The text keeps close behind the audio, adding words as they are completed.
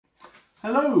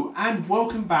Hello and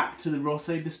welcome back to the Rosse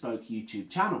Bespoke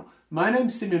YouTube channel. My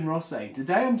name's Simon Rosse.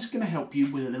 Today I'm just going to help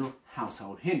you with a little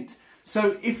household hint.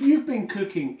 So if you've been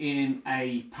cooking in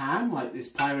a pan like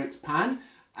this Pyrex pan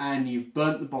and you've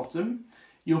burnt the bottom,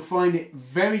 you'll find it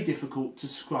very difficult to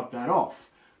scrub that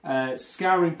off.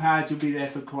 Scouring pads will be there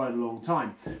for quite a long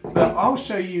time. But I'll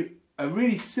show you a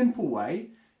really simple way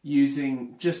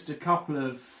using just a couple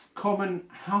of common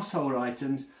household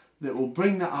items that will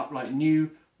bring that up like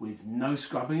new with no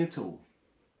scrubbing at all.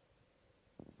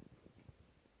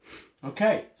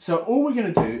 Okay, so all we're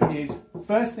going to do is,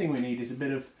 first thing we need is a bit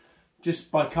of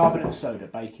just bicarbonate of soda,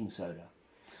 baking soda.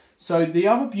 So the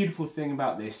other beautiful thing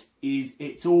about this is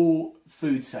it's all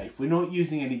food safe. We're not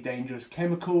using any dangerous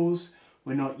chemicals,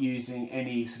 we're not using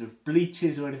any sort of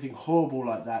bleaches or anything horrible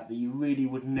like that that you really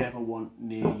would never want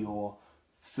near your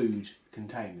food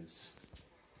containers.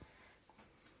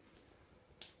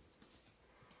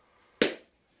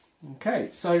 Okay,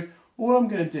 so all I'm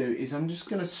going to do is I'm just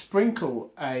going to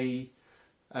sprinkle a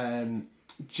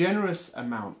generous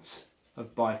amount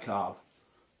of bicarb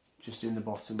just in the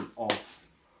bottom of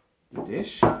the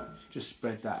dish. Just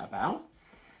spread that about.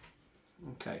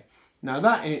 Okay, now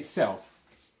that in itself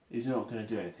is not going to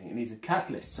do anything. It needs a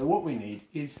catalyst. So what we need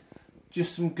is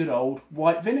just some good old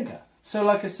white vinegar. So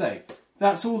like I say,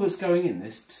 that's all that's going in.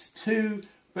 There's two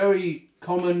very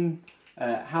common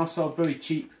household, very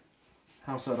cheap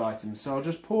household items. So I'll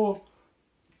just pour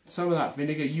some of that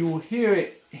vinegar. You will hear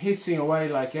it hissing away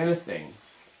like anything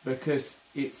because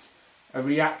it's a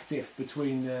reactive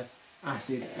between the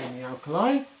acid and the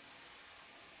alkali.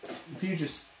 If you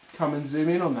just come and zoom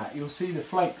in on that, you'll see the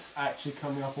flakes actually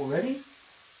coming up already.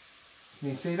 Can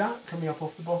you see that coming up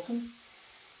off the bottom?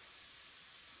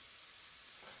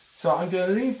 So I'm going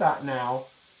to leave that now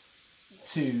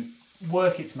to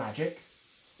work its magic.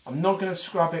 I'm not going to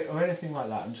scrub it or anything like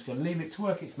that. I'm just going to leave it to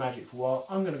work its magic for a while.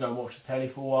 I'm going to go watch the telly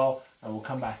for a while and we'll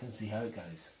come back and see how it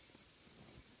goes.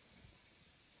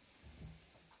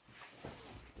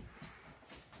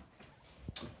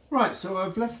 Right, so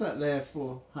I've left that there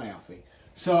for... Hi Alfie.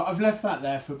 So I've left that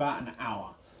there for about an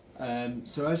hour.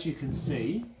 So as you can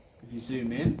see, if you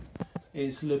zoom in,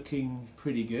 it's looking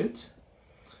pretty good.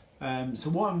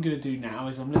 So what I'm going to do now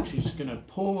is I'm literally just going to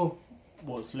pour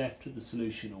what's left of the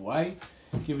solution away.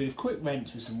 Give it a quick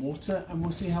rinse with some water and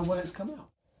we'll see how well it's come out.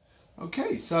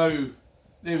 Okay, so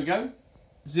there we go.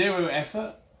 Zero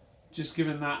effort. Just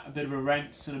giving that a bit of a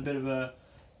rinse and a bit of a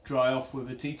dry off with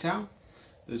a tea towel.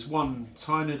 There's one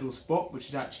tiny little spot which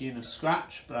is actually in a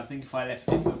scratch, but I think if I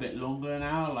left it for a bit longer than an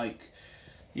hour, like,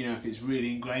 you know, if it's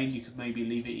really ingrained, you could maybe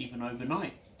leave it even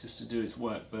overnight just to do its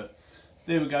work. But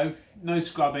there we go. No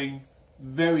scrubbing,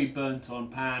 very burnt on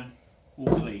pan,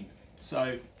 all clean.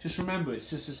 So just remember, it's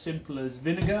just as simple as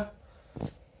vinegar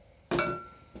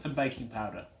and baking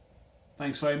powder.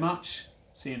 Thanks very much.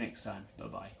 See you next time.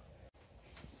 Bye-bye.